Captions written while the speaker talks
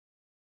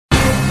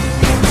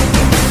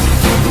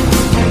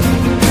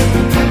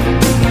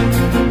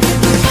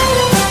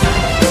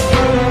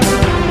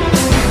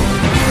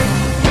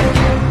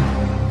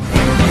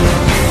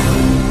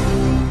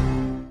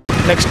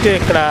Next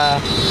ఇక్కడ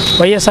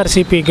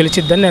వైఎస్ఆర్సీపీ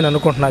గెలిచిద్దని నేను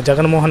అనుకుంటున్నాను.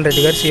 జగన్మోహన్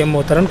రెడ్డి గారు సీఎం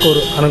అవుతారని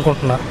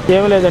అనుకుంటున్నా.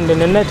 ఏం లేదండి,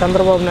 నిన్నే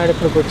చంద్రబాబు నాయుడు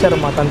ఇక్కడికి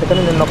వచ్చారన్నమాట.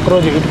 అందుకని నిన్న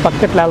ఒక్కరోజు ఇటు పక్క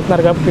ఇట్లా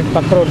వెళ్తున్నారు కాబట్టి ఇటు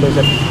పక్క రోడ్డు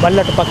వేశారు, మళ్ళీ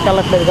అటు పక్క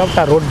వెళ్ళట్లేదు కాబట్టి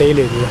ఆ రోడ్డు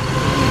వేయలేదు.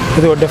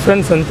 ఇది ఒక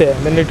డిఫరెన్స్ అంతే.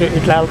 నిన్న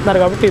ఇట్లా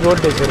వెళ్తున్నారు కాబట్టి ఈ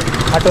రోడ్డు వేశారు,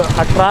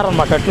 అటు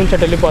రారన్నమాట, అటు నుంచి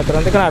అటు వెళ్ళిపోతారు,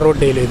 అందుకని ఆ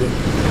రోడ్డు వేయలేదు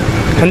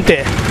అంతే.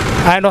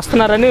 ఆయన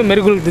వస్తున్నారని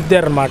మెరుగులు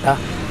దిద్దారనమాట.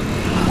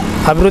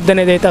 అభివృద్ధి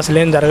అనేది అయితే అసలు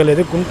ఏం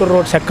జరగలేదు. గుంటూరు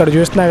రోడ్స్ ఎక్కడ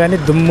చూసినా కానీ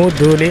దుమ్ము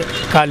ధూళి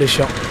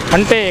కాలుష్యం.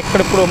 అంటే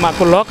ఇప్పుడు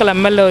మాకు లోకల్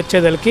ఎమ్మెల్యే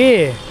వచ్చేదలికి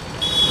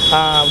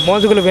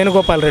మోదుగుల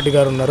వేణుగోపాల్ రెడ్డి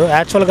గారు ఉన్నారు.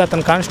 యాక్చువల్గా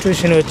అతను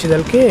కాన్స్టిట్యూషన్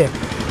వచ్చేదలికి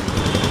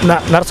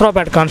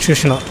నర్సరావుపేట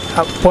కాన్స్టిట్యూషన్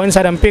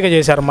పోయినసారి ఎంపీగా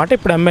చేశారన్నమాట.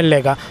 ఇప్పుడు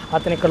ఎమ్మెల్యేగా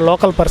అతను ఇక్కడ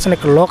లోకల్ పర్సన్,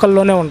 ఇక్కడ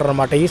లోకల్లోనే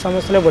ఉంటారన్నమాట. ఈ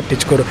సమస్యలే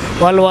పట్టించుకోరు,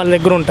 వాళ్ళ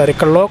దగ్గర ఉంటారు.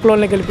 ఇక్కడ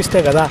లోకల్లోనే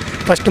గెలిపిస్తే కదా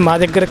ఫస్ట్ మా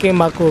దగ్గరికి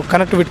మాకు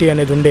కనెక్టివిటీ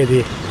అనేది ఉండేది.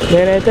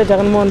 నేనైతే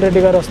జగన్మోహన్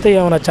రెడ్డి గారు వస్తే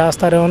ఏమైనా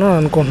చేస్తారేమో అని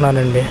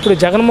అనుకుంటున్నానండి. ఇప్పుడు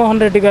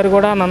జగన్మోహన్ రెడ్డి గారు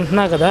కూడా అని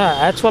అంటున్నా కదా,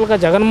 యాక్చువల్గా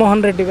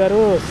జగన్మోహన్ రెడ్డి గారు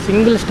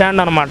సింగిల్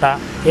స్టాండ్ అనమాట.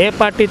 ఏ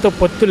పార్టీతో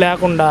పొత్తు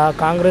లేకుండా,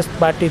 కాంగ్రెస్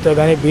పార్టీతో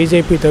కానీ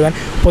బీజేపీతో కానీ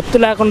పొత్తు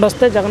లేకుండా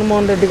వస్తే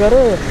జగన్మోహన్ రెడ్డి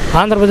గారు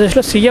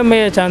ఆంధ్రప్రదేశ్లో సీఎం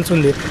అయ్యే ఛాన్స్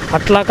ఉంది.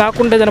 అట్లా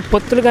కాకుండా ఏదైనా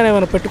పొత్తులు కానీ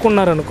ఏమైనా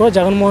పెట్టుకున్నారనుకో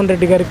జగన్మోహన్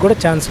రెడ్డి గారికి కూడా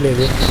ఛాన్స్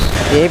లేదు.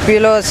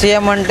 ఏపీలో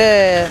సీఎం అంటే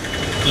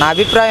నా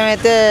అభిప్రాయం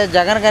అయితే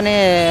జగన్ కానీ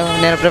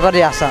నేను ప్రిఫర్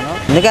చేస్తాను.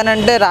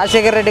 ఎందుకనంటే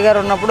రాజశేఖర రెడ్డి గారు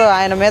ఉన్నప్పుడు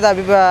ఆయన మీద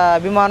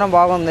అభిమానం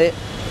బాగుంది.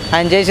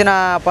 ఆయన చేసిన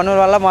పనుల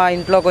వల్ల మా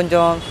ఇంట్లో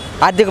కొంచెం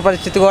ఆర్థిక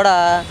పరిస్థితి కూడా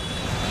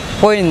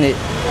పోయింది.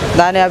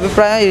 దాని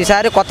అభిప్రాయం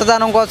ఈసారి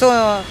కొత్తదనం కోసం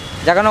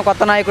జగన్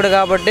కొత్త నాయకుడు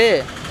కాబట్టి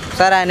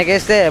సరే ఆయనకి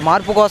వేస్తే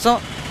మార్పు కోసం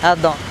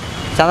వేద్దాం.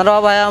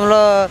 చంద్రబాబు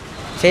హయాంలో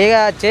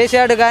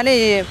చేశాడు కానీ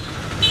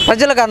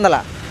ప్రజలకు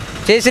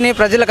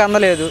ప్రజలకు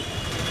అందలేదు.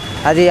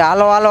 అది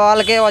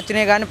వాళ్ళకే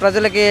వచ్చినాయి కానీ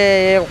ప్రజలకి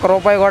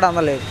 ₹1 కూడా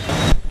అందలేదు.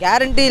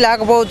 గ్యారంటీ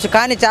లేకపోవచ్చు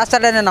కానీ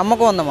చేస్తాడనే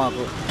నమ్మకం ఉంది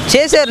మాకు.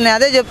 చేశారు, నేను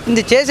అదే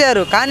చెప్తుంది,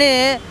 చేశారు కానీ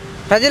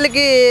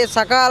ప్రజలకి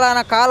సకాలన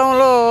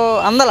కాలంలో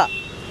అందల.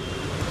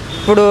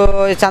 ఇప్పుడు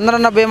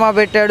చంద్రన్న బీమా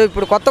పెట్టాడు,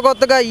 ఇప్పుడు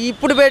కొత్తగా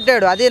ఇప్పుడు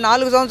పెట్టాడు. అది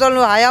 4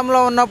 సంవత్సరాలు హయాంలో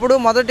ఉన్నప్పుడు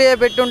మొదటి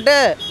పెట్టుంటే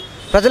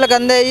ప్రజలకు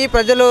అందేయి,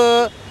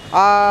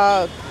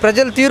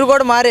 ప్రజల తీరు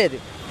కూడా మారేది.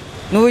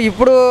 నువ్వు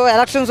ఇప్పుడు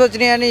ఎలక్షన్స్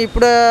వచ్చినాయని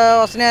ఇప్పుడు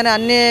వస్తున్నాయని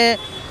అన్నీ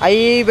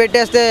అవి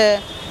పెట్టేస్తే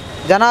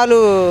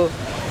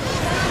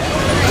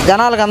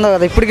జనాలకు అందవు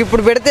కదా.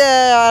 ఇప్పుడు పెడితే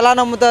ఎలా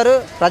నమ్ముతారు?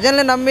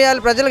 ప్రజల్ని నమ్మియాలి,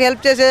 ప్రజలకు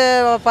హెల్ప్ చేసే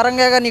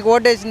పరంగా నీకు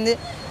ఓటేసింది.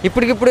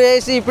 ఇప్పటికిప్పుడు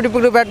వేసి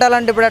ఇప్పుడు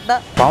పెట్టాలంటే ఇప్పుడు ఎట్టా?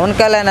 పవన్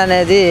కళ్యాణ్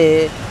అనేది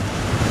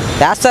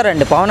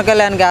వేస్తారండి, పవన్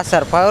కళ్యాణ్కి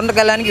వేస్తారు. పవన్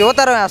కళ్యాణ్కి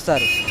యువతరం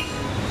వేస్తారు.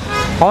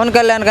 పవన్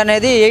కళ్యాణ్కి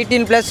అనేది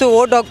 18+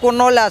 ఓటు హక్కు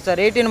ఉన్నోళ్ళు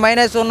వేస్తారు,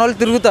 18- ఉన్నోళ్ళు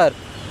తిరుగుతారు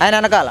ఆయన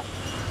వెనకాల.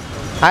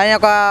 ఆయన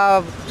యొక్క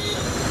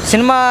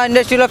సినిమా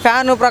ఇండస్ట్రీలో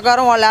ఫ్యాన్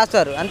ప్రకారం వాళ్ళు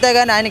వేస్తారు,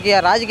 అంతేగాని ఆయనకి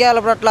రాజకీయాల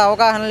పట్ల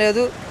అవగాహన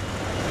లేదు,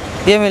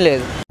 ఏమీ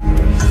లేదు.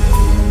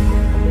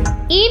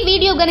 ఈ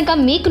వీడియో గనుక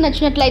మీకు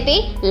నచ్చినట్లయితే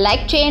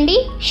లైక్ చేయండి,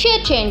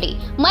 షేర్ చేయండి.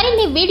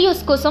 మరిన్ని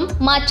వీడియోస్ కోసం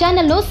మా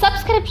ఛానల్ను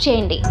సబ్స్క్రైబ్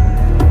చేయండి.